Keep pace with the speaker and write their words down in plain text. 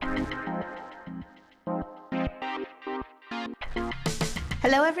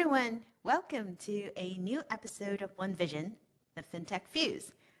Hello, everyone. Welcome to a new episode of One Vision, the FinTech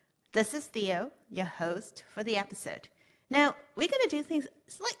Fuse. This is Theo, your host for the episode. Now, we're going to do things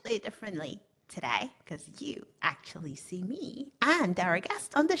slightly differently today because you actually see me and our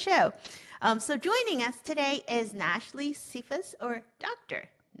guest on the show. So, joining us today is Nashley Cephas, or Dr.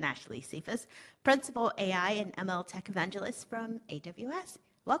 Nashley Cephas, Principal AI and ML Tech Evangelist from AWS.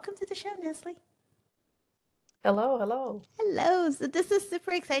 Welcome to the show, Nashley. Hello, hello. Hello. So this is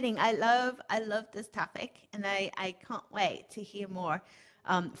super exciting. I love this topic and I can't wait to hear more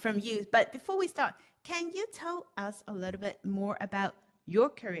from you. But before we start, can you tell us a little bit more about your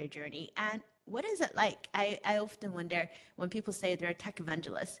career journey and what is it like? I often wonder when people say they're a tech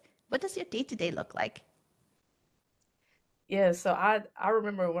evangelist, what does your day-to-day look like? Yeah, so I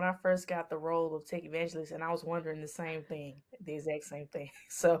remember when I first got the role of tech evangelist, and I was wondering the same thing, the exact same thing.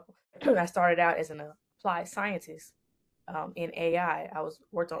 So I started out as an applied scientist in AI. I was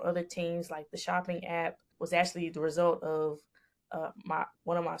worked on other teams, like the shopping app was actually the result of my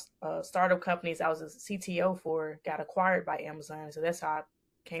one of my startup companies I was a CTO for got acquired by Amazon. So that's how I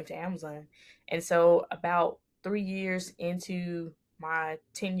came to Amazon. And so about 3 years into my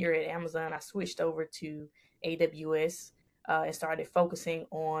tenure at Amazon, I switched over to AWS and started focusing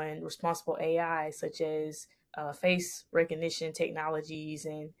on responsible AI, such as face recognition technologies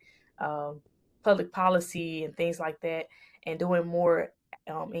and um, public policy and things like that, and doing more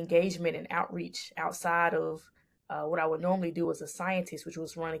engagement and outreach outside of what I would normally do as a scientist, which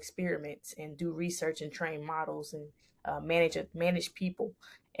was run experiments and do research and train models and manage people.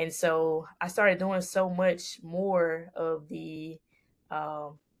 And so I started doing so much more of the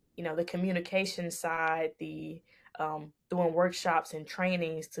um, the communication side, the doing workshops and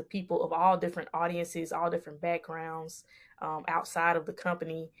trainings to people of all different audiences, all different backgrounds outside of the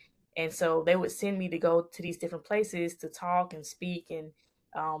company. And so they would send me to go to these different places to talk and speak. And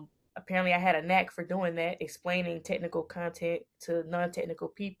apparently, I had a knack for doing that, explaining technical content to non technical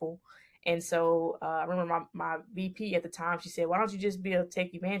people. And so I remember my VP at the time, she said, "Why don't you just be a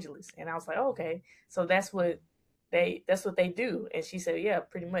tech evangelist?" And I was like, oh, "Okay." So that's what they do. And she said, "Yeah,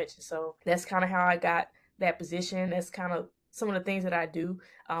 pretty much." So that's kind of how I got that position. That's kind of some of the things that I do.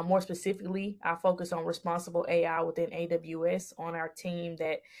 More specifically, I focus on responsible AI within AWS on our team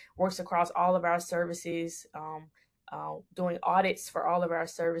that works across all of our services, doing audits for all of our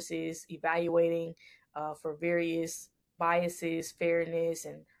services, evaluating for various biases, fairness,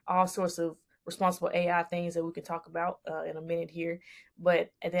 and all sorts of responsible AI things that we can talk about in a minute here.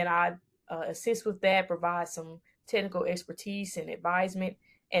 But and then I assist with that, provide some technical expertise and advisement,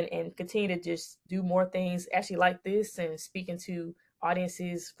 and continue to just do more things actually like this and speaking to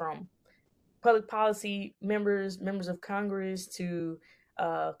audiences from public policy members, members of Congress to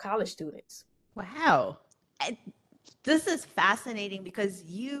college students. Wow. I- This is fascinating because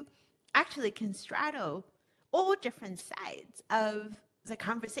you actually can straddle all different sides of the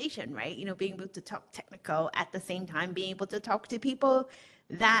conversation, right? Being able to talk technical at the same time, being able to talk to people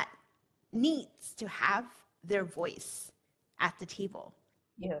that needs to have their voice at the table.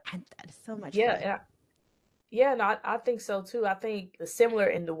 Yeah, And that is so much yeah, fun. yeah. No, I think so too. I think similar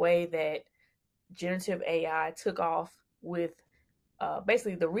in the way that generative AI took off with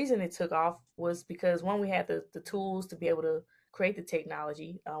basically the reason it took off was because one, we had the tools to be able to create the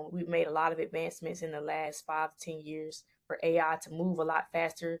technology. We've made a lot of advancements in the last 5 to 10 years for AI to move a lot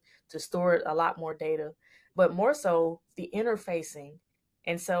faster, to store a lot more data, but more so the interfacing.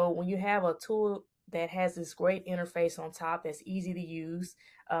 And so when you have a tool that has this great interface on top that's easy to use,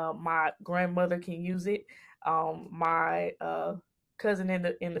 my grandmother can use it. My cousin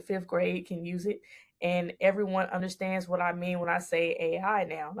in the fifth grade can use it, and everyone understands what I mean when I say AI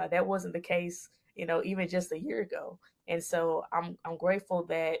now. Now that wasn't the case, even just a year ago. And so I'm grateful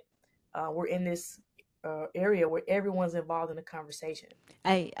that we're in this area where everyone's involved in the conversation.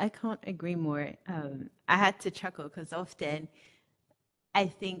 I can't agree more. I had to chuckle because often I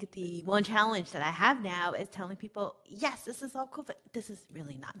think the one challenge that I have now is telling people, yes, this is all cool, but this is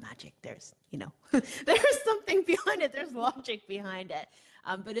really not magic. There's something behind it. There's logic behind it.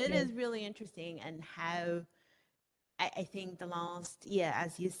 But it Yeah, is really interesting and how I think the last year,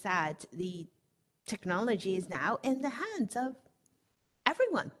 as you said, the technology is now in the hands of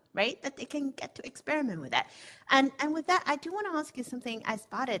everyone, right? That they can get to experiment with it. And with that, I do want to ask you something I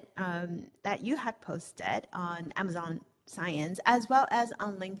spotted that you had posted on Amazon Science as well as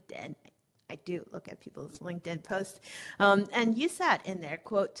on LinkedIn. I do look at people's LinkedIn posts. And you said in there,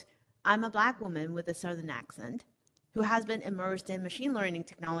 quote, I'm a black woman with a southern accent who has been immersed in machine learning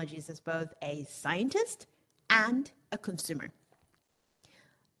technologies as both a scientist and a consumer.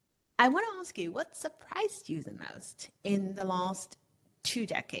 I want to ask you what surprised you the most in the last 2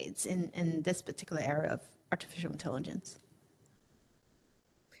 decades in this particular era of artificial intelligence?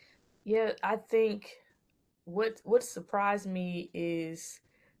 Yeah, I think what surprised me is,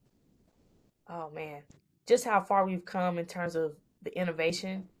 oh man, just how far we've come in terms of the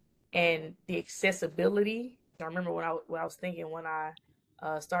innovation and the accessibility. I remember what I was thinking when I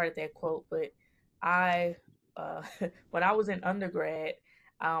started that quote, but I when I was in undergrad,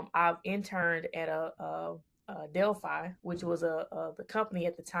 I've interned at a Delphi, which was the company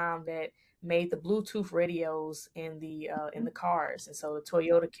at the time that made the Bluetooth radios in the cars, and so the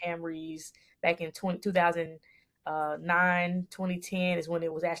Toyota Camrys back in 2009, 2010 is when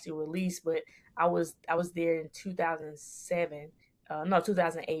it was actually released, but I was there in 2007, no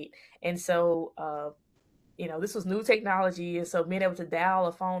 2008, and so this was new technology, and so being able to dial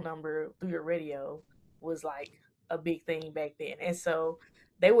a phone number through your radio was like a big thing back then. And so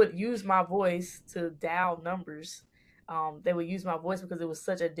they would use my voice to dial numbers. They would use my voice because it was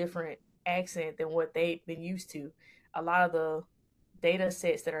such a different accent than what they'd been used to. A lot of the data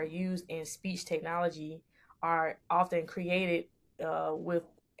sets that are used in speech technology are often created with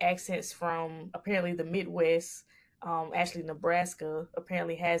accents from apparently the Midwest. Actually, Nebraska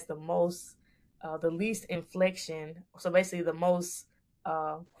apparently has the least inflection. So basically, the most,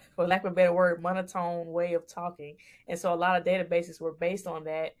 for lack of a better word, monotone way of talking. And so a lot of databases were based on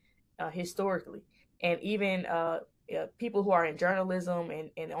that historically. And even people who are in journalism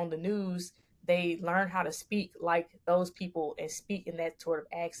and on the news, they learn how to speak like those people and speak in that sort of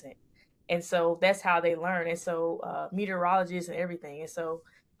accent. And so that's how they learn. And so meteorologists and everything. And so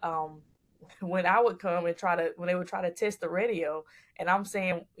um, when I would come and when they would try to test the radio, and I'm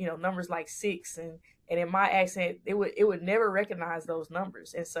saying, numbers like six, and in my accent, it would never recognize those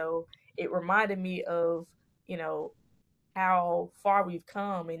numbers. And so it reminded me of, you know, how far we've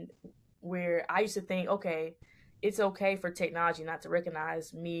come, and where I used to think, okay, it's okay for technology not to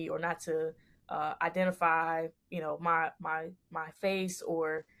recognize me or not to identify, my face,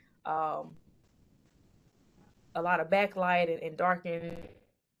 or um, a lot of backlight and darken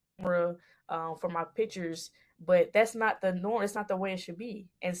camera for my pictures, but that's not the norm. It's not the way it should be.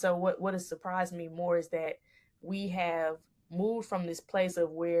 And so what has surprised me more is that we have moved from this place of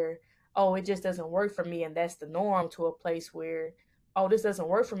where, oh, it just doesn't work for me, and that's the norm, to a place where, oh, this doesn't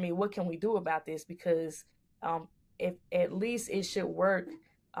work for me. What can we do about this? Because um, if at least it should work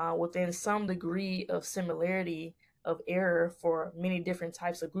within some degree of similarity of error for many different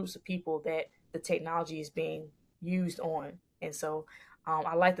types of groups of people that the technology is being used on. And so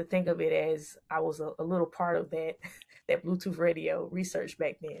I like to think of it as I was a little part of that that Bluetooth radio research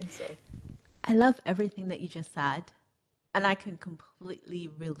back then. So I love everything that you just said, and I can completely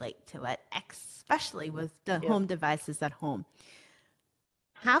relate to it, especially with the yep, home devices at home.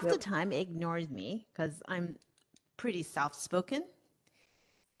 Half the yep, time it ignores me because I'm pretty soft spoken.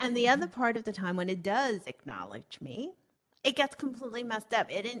 And the other hmm part of the time when it does acknowledge me, it gets completely messed up.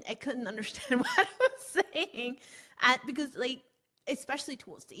 I couldn't understand what I was saying. And because like, especially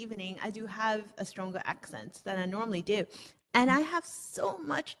towards the evening, I do have a stronger accent than I normally do. And I have so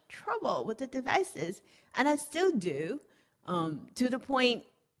much trouble with the devices. And I still do, to the point,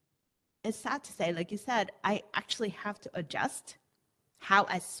 it's sad to say, like you said, I actually have to adjust how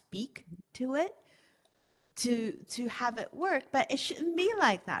I speak to it to have it work, but it shouldn't be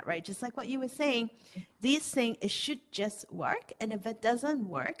like that, right? Just like what you were saying, these things, it should just work, and if it doesn't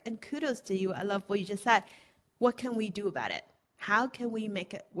work, and kudos to you, I love what you just said, what can we do about it? How can we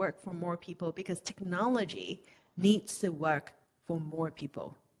make it work for more people? Because technology needs to work for more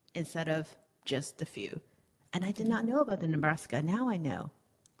people instead of just a few. And I did not know about the Nebraska. Now I know.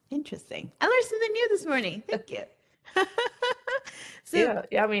 Interesting. I learned something new this morning. Thank you. So yeah,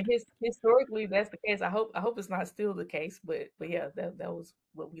 yeah. I mean, historically that's the case. I hope it's not still the case, but yeah, that was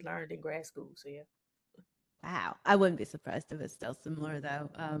what we learned in grad school. So yeah, wow. I wouldn't be surprised if it's still similar though.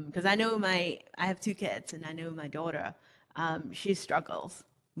 Because I have 2 kids and I know my daughter, she struggles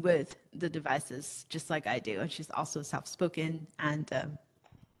with the devices just like I do. And she's also soft spoken. And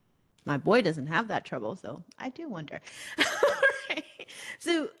my boy doesn't have that trouble. So I do wonder. Right.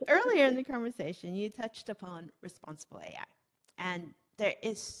 So earlier in the conversation, you touched upon responsible AI. And there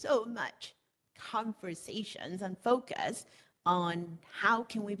is so much conversations and focus on how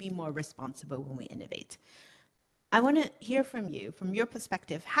can we be more responsible when we innovate. I want to hear from you, from your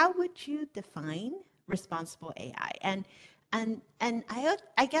perspective. How would you define responsible AI? And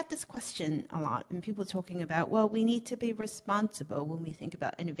I get this question a lot, and people talking about, well, we need to be responsible when we think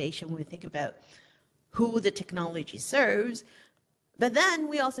about innovation, when we think about who the technology serves. But then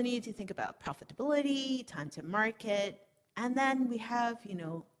we also need to think about profitability, time to market, and then we have,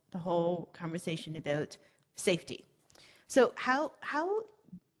 the whole conversation about safety. So how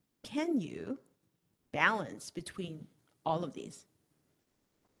can you balance between all of these?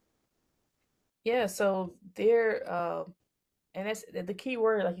 Yeah, so there, and that's the key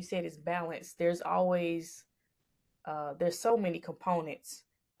word, like you said, is balance. There's always, there's so many components,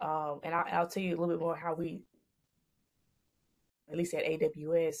 and I'll tell you a little bit more how we, at least at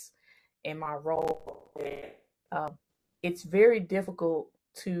AWS, in my role, um, it's very difficult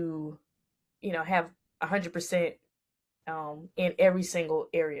to, have 100% in every single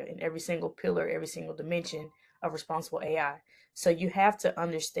area, in every single pillar, every single dimension of responsible AI. So you have to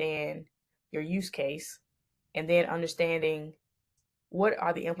understand your use case and then understanding what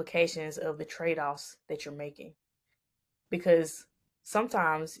are the implications of the trade offs that you're making. Because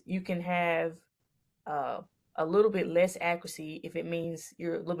sometimes you can have uh, a little bit less accuracy if it means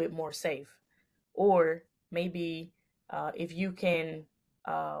you're a little bit more safe. Or maybe if you can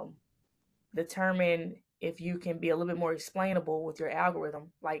um, determine if you can be a little bit more explainable with your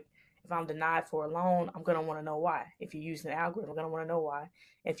algorithm. Like if I'm denied for a loan, I'm going to want to know why. If you use an algorithm, I'm going to want to know why.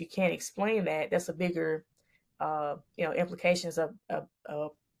 And if you can't explain that, that's a bigger, implications of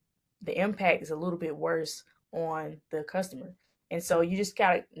the impact is a little bit worse on the customer. And so you just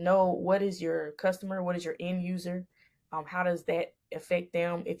got to know what is your customer, what is your end user, how does that affect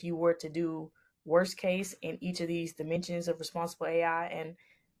them if you were to do worst case in each of these dimensions of responsible AI,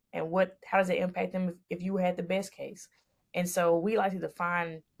 and what how does it impact them if you had the best case. And so we like to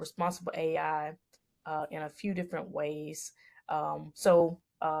define responsible AI in a few different ways. So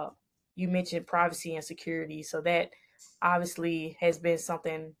you mentioned privacy and security, so that obviously has been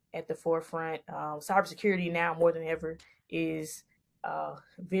something at the forefront. Cybersecurity now more than ever is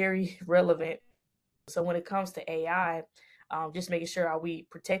very relevant. So when it comes to AI, just making sure, are we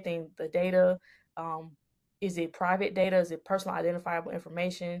protecting the data? Um, is it private data? Is it personal identifiable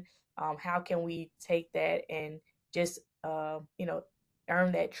information? How can we take that and just earn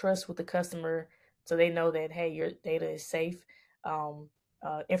that trust with the customer so they know that, hey, your data is safe. Um,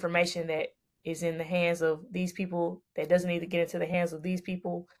 Information that is in the hands of these people that doesn't need to get into the hands of these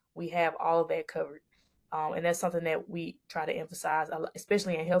people, we have all of that covered. And that's something that we try to emphasize,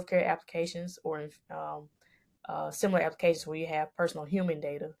 especially in healthcare applications or in similar applications where you have personal human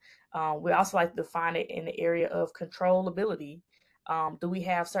data. We also like to define it in the area of controllability. Do we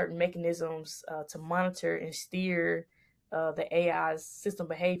have certain mechanisms to monitor and steer the AI's system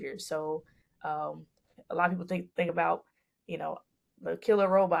behavior? So um, a lot of people think about, you know, the killer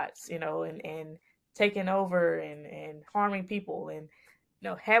robots, and taking over and harming people. And,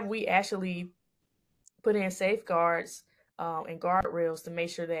 have we actually put in safeguards and guardrails to make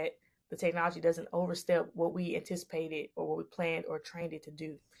sure that the technology doesn't overstep what we anticipated or what we planned or trained it to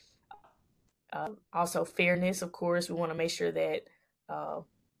do. Also, fairness, of course, we want to make sure that uh,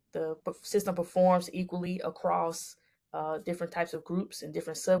 the system performs equally across different types of groups and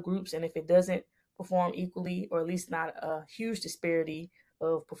different subgroups. And if it doesn't perform equally, or at least not a huge disparity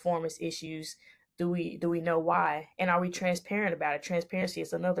of performance issues, do we know why? And are we transparent about it? Transparency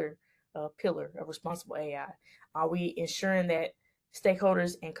is another pillar of responsible AI. Are we ensuring that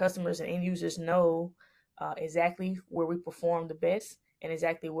stakeholders and customers and end users know exactly where we perform the best and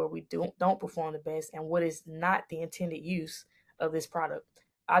exactly where we don't perform the best and what is not the intended use of this product?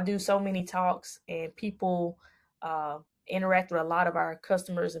 I do so many talks, and people uh, interact with a lot of our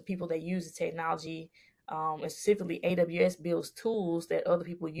customers and people that use the technology. And specifically, AWS builds tools that other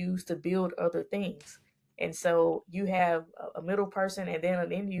people use to build other things. And so you have a middle person and then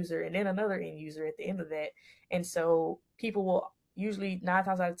an end user and then another end user at the end of that. And so people will usually, 9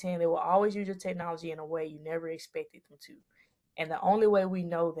 times out of 10, they will always use your technology in a way you never expected them to. And the only way we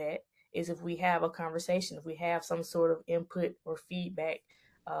know that is if we have a conversation, if we have some sort of input or feedback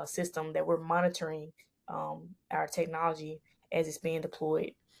system that we're monitoring our technology as it's being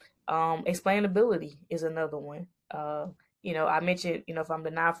deployed. Explainability is another one. I mentioned, if I'm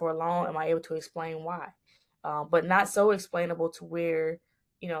denied for a loan, am I able to explain why? But not so explainable to where,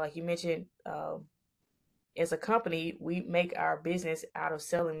 like you mentioned, as a company, we make our business out of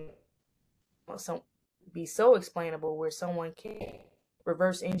selling some be so explainable where someone can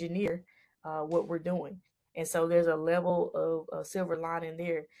reverse engineer what we're doing. And so there's a level of silver lining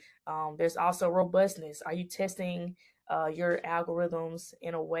there. There's also robustness. Are you testing your algorithms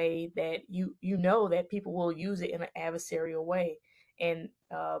in a way that you know that people will use it in an adversarial way? And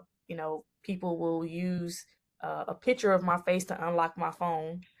people will use a picture of my face to unlock my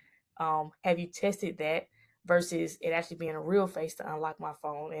phone. Have you tested that versus it actually being a real face to unlock my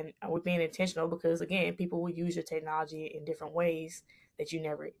phone? And we're being intentional because, again, people will use your technology in different ways that you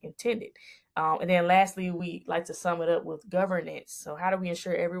never intended. And then lastly, we like to sum it up with governance. So how do we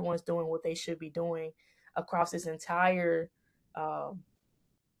ensure everyone's doing what they should be doing across this entire um,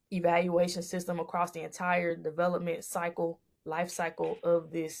 evaluation system, across the entire development cycle, life cycle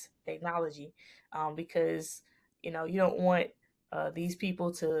of this technology, because you don't want these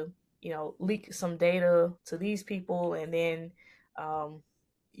people to leak some data to these people, and then um,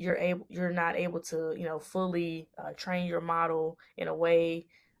 you're not able to fully train your model in a way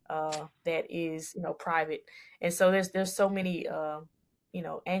that is private. And so there's so many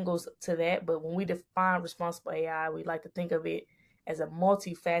angles to that. But when we define responsible AI, we like to think of it as a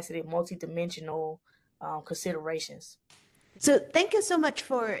multifaceted, multidimensional considerations. So thank you so much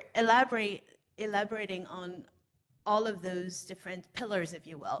for elaborating on all of those different pillars, if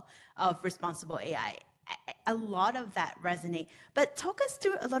you will, of responsible AI. A lot of that resonate. But talk us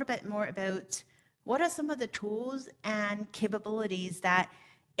through a little bit more about what are some of the tools and capabilities that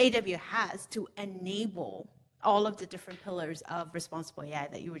AW has to enable all of the different pillars of responsible AI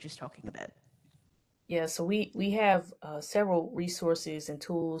that you were just talking about. Yeah, so we have several resources and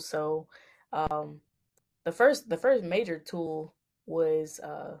tools. So um, the first major tool was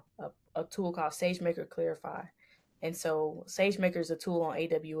a tool called SageMaker Clarify. And so SageMaker is a tool on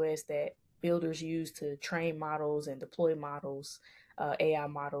AWS that builders use to train models and deploy models, AI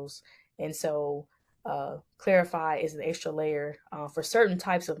models. And so Clarify is an extra layer for certain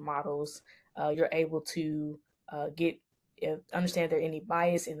types of models. You're able to get understand if there any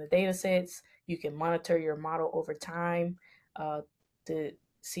bias in the data sets. You can monitor your model over time to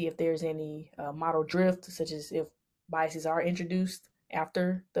see if there's any model drift, such as if biases are introduced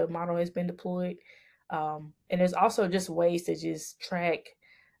after the model has been deployed. And there's also just ways to just track,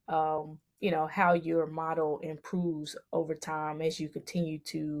 how your model improves over time as you continue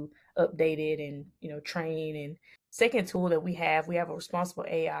to update it and, train. And second tool that we have a responsible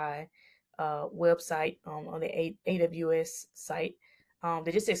AI website on the AWS site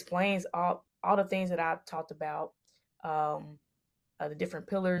that just explains all the things that I've talked about. Um, the different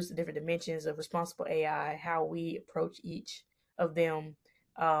pillars, the different dimensions of responsible AI, how we approach each of them.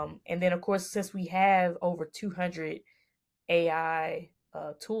 And then, of course, since we have over 200 AI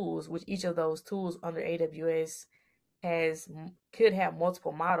tools, which each of those tools under AWS could have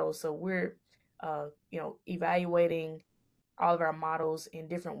multiple models. So we're, evaluating all of our models in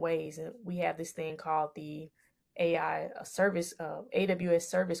different ways. And we have this thing called the AI service, AWS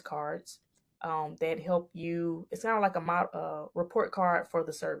service cards that help you. It's kind of like a report card for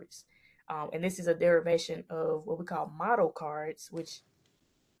the service. And this is a derivation of what we call model cards, which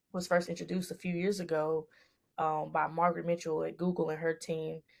was first introduced a few years ago by Margaret Mitchell at Google and her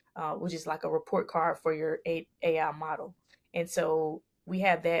team, which is like a report card for your AI model. And so we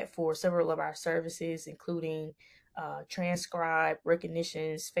have that for several of our services, including transcribe,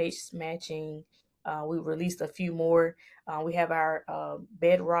 recognitions, face matching. We released a few more. We have our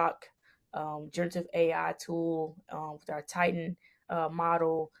Bedrock generative AI tool with our Titan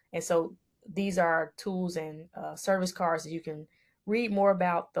model. And so these are tools and service cards that you can read more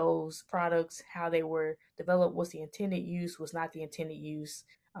about those products, how they were developed, what's the intended use, what's not the intended use,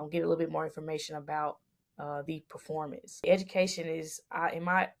 get a little bit more information about the performance. Education is, in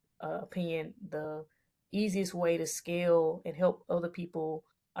my opinion, the easiest way to scale and help other people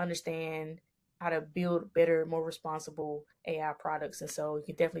understand how to build better, more responsible AI products. And so you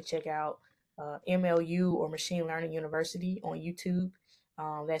can definitely check out MLU or Machine Learning University on YouTube.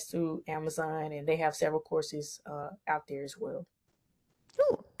 That's through Amazon, and they have several courses out there as well.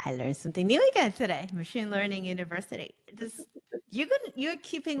 Ooh, I learned something new again today. Machine Learning University. You're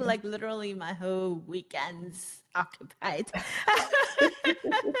keeping like literally my whole weekends occupied.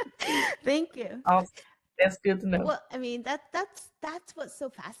 Thank you. Awesome. That's good to know. Well, I mean that's what's so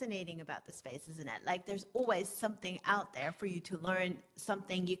fascinating about the space, isn't it? Like there's always something out there for you to learn,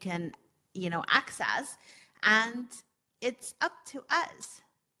 something you can, access, and it's up to us,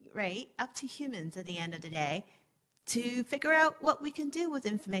 right? Up to humans at the end of the day to figure out what we can do with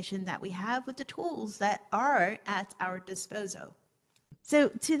information that we have with the tools that are at our disposal. So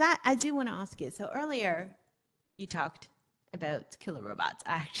to that, I do want to ask you. So earlier you talked about killer robots.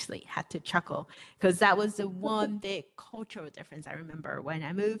 I actually had to chuckle because that was the one big cultural difference I remember when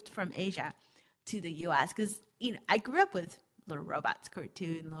I moved from Asia to the US. Because I grew up with little robots,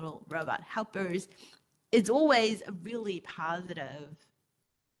 cartoon, little robot helpers. It's always a really positive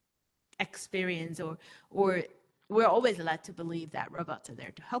experience, or we're always led to believe that robots are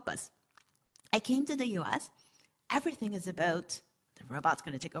there to help us. I came to the US, everything is about the robot's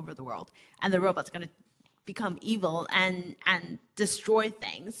going to take over the world and the robot's going to become evil and destroy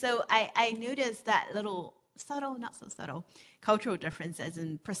things. So I noticed that little subtle, not so subtle, cultural differences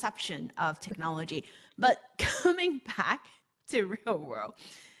in perception of technology. But coming back to real world,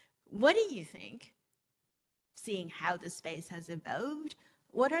 what do you think seeing how the space has evolved,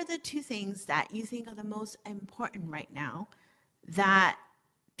 what are the two things that you think are the most important right now that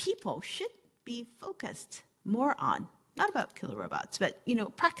people should be focused more on? Not about killer robots, but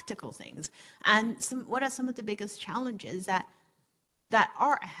practical things. And what are some of the biggest challenges that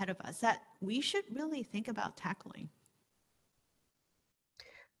are ahead of us that we should really think about tackling?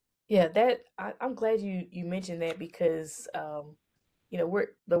 Yeah, I'm glad you mentioned that because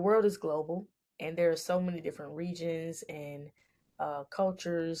the world is global, and there are so many different regions and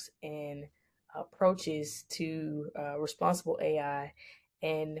cultures and approaches to responsible AI.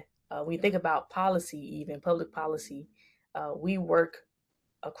 And when you think about policy, even public policy, we work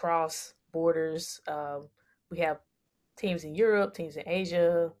across borders. We have teams in Europe, teams in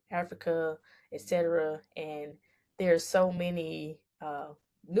Asia, Africa, etc. And there are so many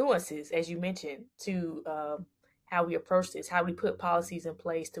nuances, as you mentioned, to how we approach this, how we put policies in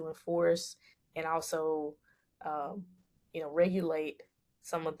place to enforce and also, um, regulate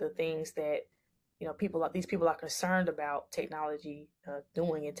some of the things that these people are concerned about technology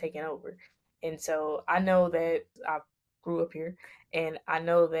doing and taking over. And so I know that I grew up here, and I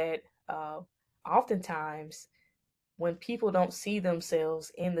know that oftentimes when people don't see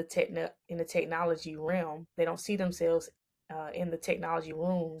themselves in the technology realm, they don't see themselves in the technology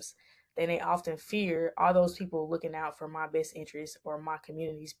rooms, then they often fear, are those people looking out for my best interest or my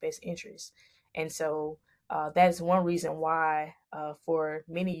community's best interest? And so that is one reason why for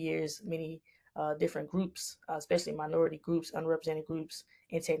many years, many different groups, especially minority groups, underrepresented groups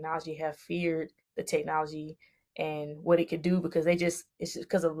in technology, have feared the technology and what it could do, because it's just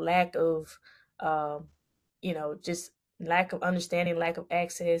because of lack of um, just lack of understanding, lack of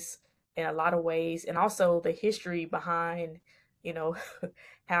access in a lot of ways, and also the history behind, you know,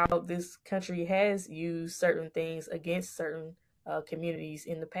 how this country has used certain things against certain communities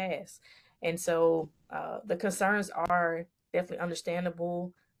in the past. And so the concerns are definitely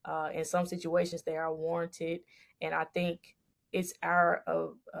understandable. In some situations, they are warranted, and I think it's our uh,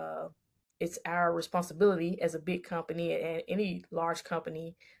 uh, it's our responsibility as a big company and any large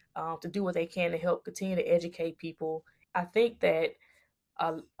company to do what they can to help continue to educate people. I think that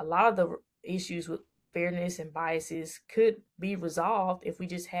a lot of the issues with fairness and biases could be resolved if we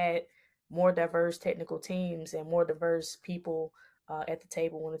just had more diverse technical teams and more diverse people at the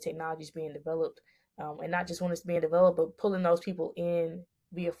table when the technology is being developed. And not just when it's being developed, but pulling those people in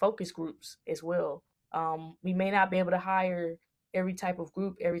via focus groups as well. We may not be able to hire every type of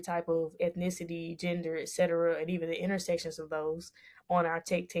group, every type of ethnicity, gender, etc., and even the intersections of those on our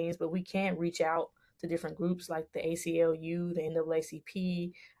tech teams, but we can reach out to different groups like the ACLU, the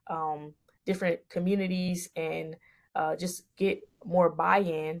NAACP, different communities, and just get more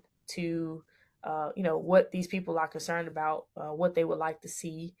buy-in to what these people are concerned about, what they would like to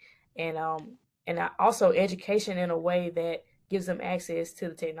see, and also education in a way that gives them access to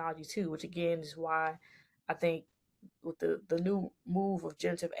the technology too, which again is why I think with the new move of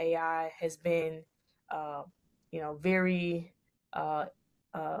generative AI has been very uh,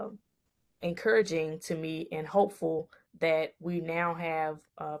 uh, encouraging to me and hopeful that we now have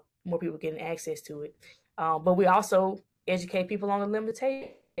more people getting access to it. But we also educate people on the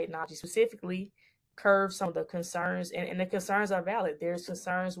limitations of technology, specifically curve some of the concerns, and the concerns are valid. There's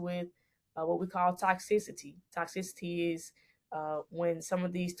concerns with what we call toxicity. Toxicity is when some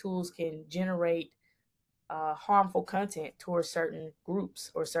of these tools can generate harmful content towards certain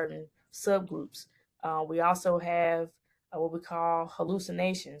groups or certain subgroups. We also have what we call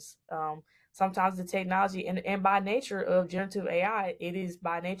hallucinations. Sometimes the technology, and by nature of generative AI, it is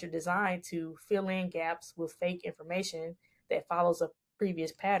by nature designed to fill in gaps with fake information that follows a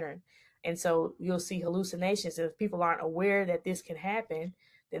previous pattern. And so you'll see hallucinations. And if people aren't aware that this can happen,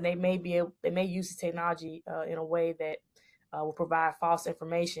 then they may use the technology in a way that will provide false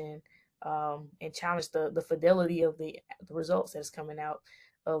information and challenge the fidelity of the results that's coming out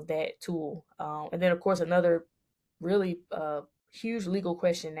of that tool. And then, of course, another really huge legal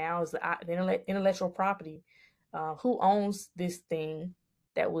question now is the intellectual property. Who owns this thing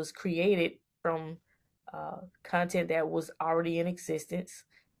that was created from content that was already in existence?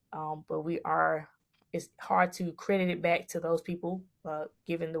 But it's hard to credit it back to those people,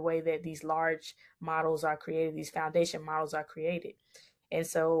 given the way that these large models are created, these foundation models are created. And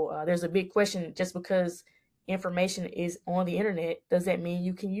so there's a big question: just because information is on the internet, does that mean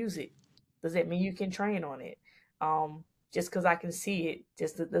you can use it? Does that mean you can train on it? Just because I can see it,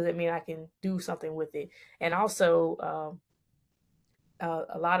 just doesn't mean I can do something with it. And also,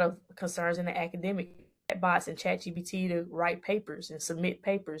 a lot of concerns in the academic bots and ChatGPT to write papers and submit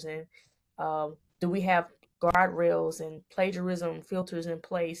papers. And do we have guardrails and plagiarism filters in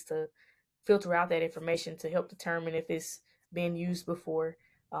place to filter out that information to help determine if it's been used before,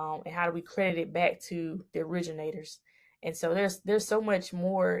 and how do we credit it back to the originators. And so there's so much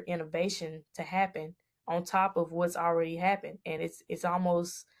more innovation to happen on top of what's already happened, and it's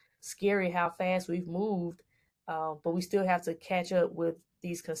almost scary how fast we've moved, but we still have to catch up with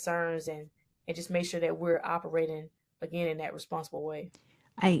these concerns and just make sure that we're operating again in that responsible way.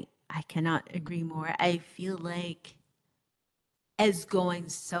 I cannot agree more. I feel like it's going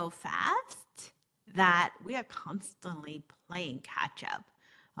so fast that we are constantly playing catch up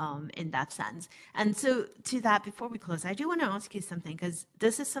in that sense. And so, to that, before we close, I do want to ask you something because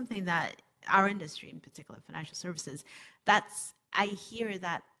this is something that our industry, in particular, financial services, that's I hear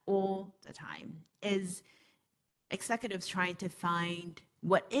that all the time is executives trying to find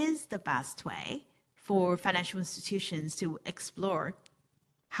what is the best way for financial institutions to explore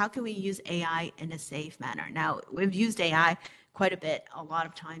how can we use AI in a safe manner? Now, we've used AI quite a bit, a lot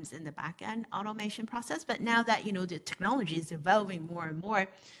of times in the back end automation process, but now that, the technology is evolving more and more,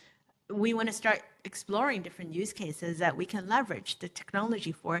 we want to start exploring different use cases that we can leverage the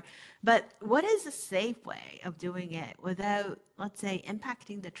technology for. But what is a safe way of doing it without, let's say,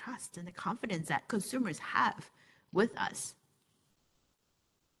 impacting the trust and the confidence that consumers have with us?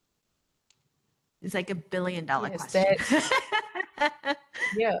 It's like $1 billion Yes, question.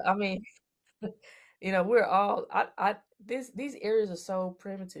 yeah, I mean, we're all these areas are so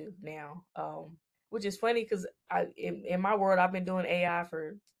primitive now, which is funny because in my world I've been doing AI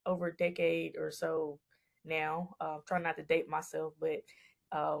for over a decade or so now. Trying not to date myself, but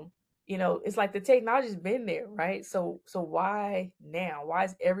um, it's like the technology's been there, right? So why now? Why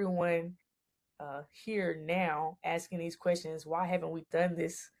is everyone here now asking these questions? Why haven't we done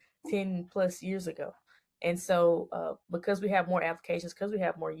this 10 plus years ago? And so, because we have more applications, because we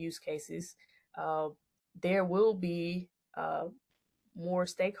have more use cases, uh, there will be more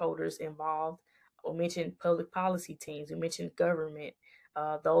stakeholders involved. We mentioned public policy teams, we mentioned government,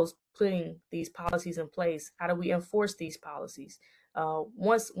 those putting these policies in place. How do we enforce these policies?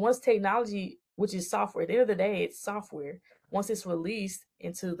 Once technology, which is software, at the end of the day, it's software. Once it's released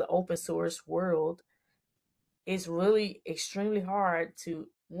into the open source world, it's really extremely hard to,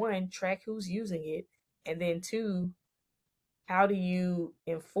 one, track who's using it, and then two, how do you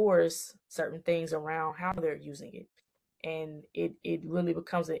enforce certain things around how they're using it? And it really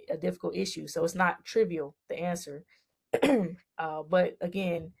becomes a difficult issue. So it's not trivial, the answer. But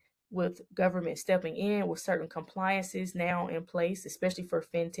again, with government stepping in with certain compliances now in place, especially for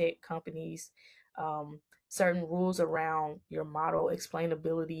fintech companies, um, certain rules around your model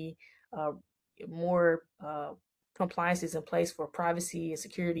explainability, uh, more compliances in place for privacy and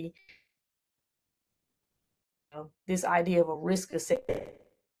security. This idea of a risk assessment,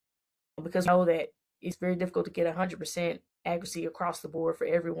 because we know that it's very difficult to get 100% accuracy across the board for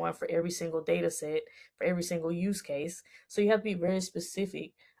everyone, for every single data set, for every single use case. So you have to be very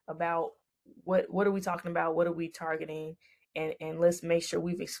specific about what are we talking about, what are we targeting, and let's make sure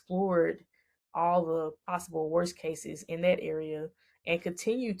we've explored all the possible worst cases in that area and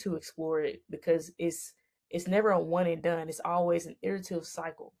continue to explore it, because it's never a one and done. It's always an iterative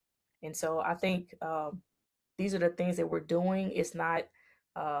cycle. And so I think these are the things that we're doing. It's not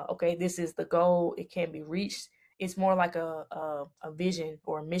okay, this is the goal, it can be reached. It's more like a vision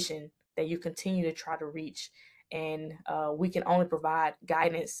or a mission that you continue to try to reach. And we can only provide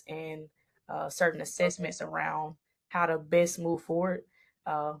guidance and certain assessments around how to best move forward.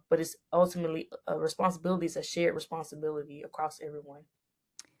 But it's ultimately a responsibility, it's a shared responsibility across everyone.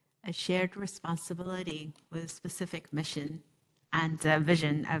 A shared responsibility with a specific mission and a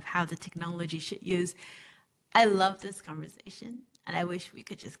vision of how the technology should use. I love this conversation and I wish we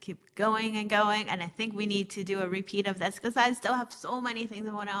could just keep going and going. And I think we need to do a repeat of this because I still have so many things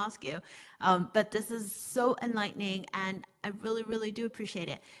I want to ask you. But this is so enlightening and I really, really do appreciate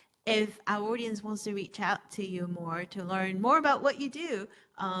it. If our audience wants to reach out to you more to learn more about what you do,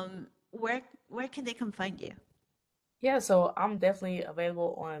 where can they come find you? Yeah, so I'm definitely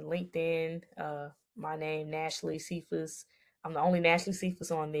available on LinkedIn. My name, Nashley Cephas. I'm the only Nashley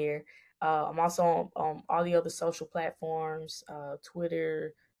Cephas on there. I'm also on all the other social platforms,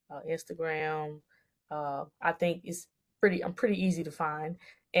 Twitter, Instagram. I think I'm pretty easy to find.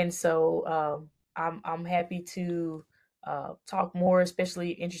 And so I'm happy to talk more, especially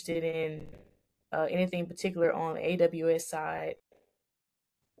interested in anything particular on the AWS side.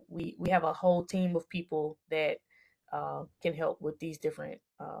 We have a whole team of people that can help with these different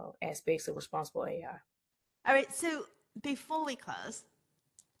aspects of responsible AI. All right, so before we close,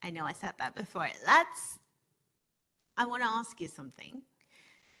 I know I said that before. I want to ask you something.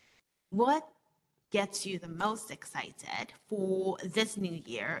 What gets you the most excited for this new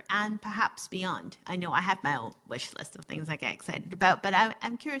year and perhaps beyond? I know I have my own wish list of things I get excited about, but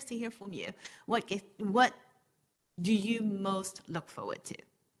I'm curious to hear from you. What do you most look forward to?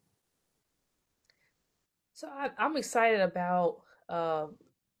 So I'm excited about uh,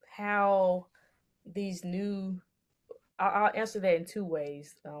 how these new. I'll answer that in two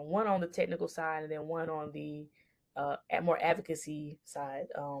ways. One on the technical side, and then one on the more advocacy side,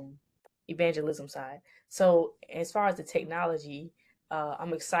 evangelism side. So as far as the technology,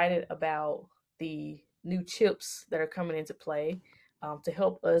 I'm excited about the new chips that are coming into play to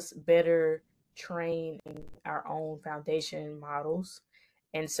help us better train our own foundation models.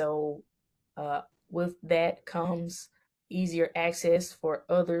 And so uh, with that comes easier access for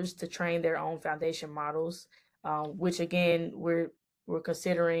others to train their own foundation models, which again we're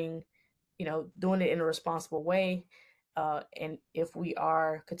considering, doing it in a responsible way. And if we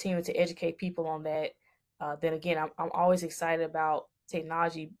are continuing to educate people on that, then again, I'm always excited about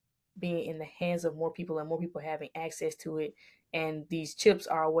technology being in the hands of more people and more people having access to it. And these chips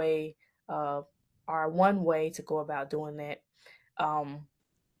are a way, are one way to go about doing that. Um,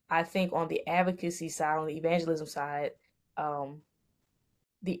 I think on the advocacy side, on the evangelism side, um,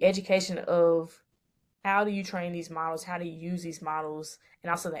 the education of how do you train these models, how do you use these models,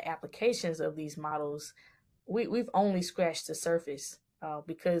 and also the applications of these models, we've only scratched the surface.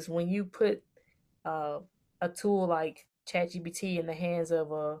 Because when you put uh, a tool like ChatGPT in the hands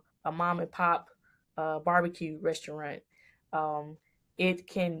of a mom and pop barbecue restaurant, um, it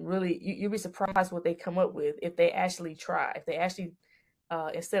can really, you'll be surprised what they come up with if they actually try, if they actually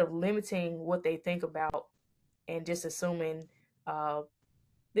instead of limiting what they think about and just assuming uh,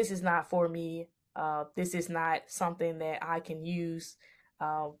 this is not for me, this is not something that I can use,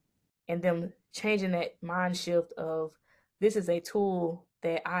 uh, and them changing that mind shift of this is a tool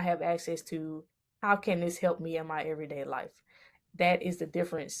that I have access to. How can this help me in my everyday life? That is the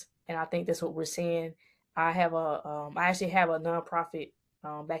difference, and I think that's what we're seeing. I actually have a nonprofit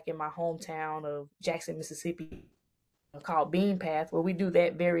back in my hometown of Jackson, Mississippi, called Bean Path, where we do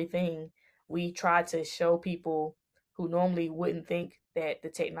that very thing. We try to show people who normally wouldn't think that the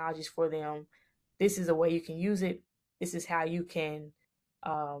technology is for them. This is a way you can use it. This is how you can,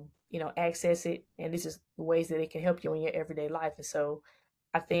 access it, and this is the ways that it can help you in your everyday life. And so,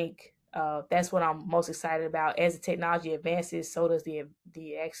 I think that's what I'm most excited about. As the technology advances, so does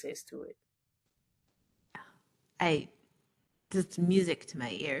the access to it. I Just music to my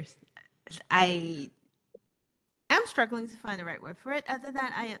ears. I am struggling to find the right word for it. Other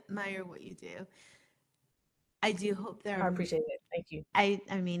than I admire what you do. I do hope there I are, appreciate that. Thank you. I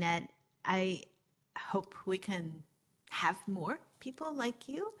mean, Ed, I hope we can have more people like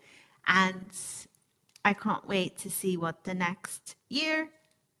you. And I can't wait to see what the next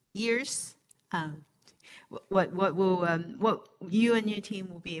years, um, what you and your team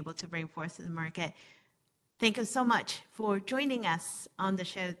will be able to bring forth to the market. Thank you so much for joining us on the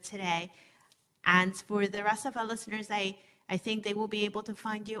show today. And for the rest of our listeners, I think they will be able to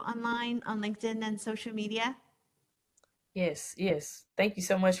find you online on LinkedIn and social media. Yes, yes. Thank you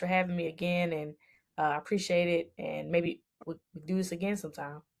so much for having me again, and I appreciate it. And maybe we do this again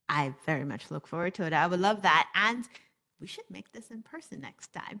sometime. I very much look forward to it. I would love that. And we should make this in person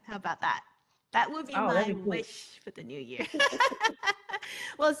next time. How about that? That would be Oh, that'd my be cool. wish for the new year.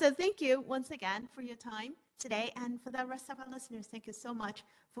 Well, so thank you once again for your time today. And for the rest of our listeners, thank you so much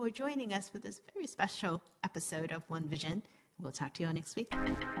for joining us for this very special episode of One Vision. We'll talk to you all next week.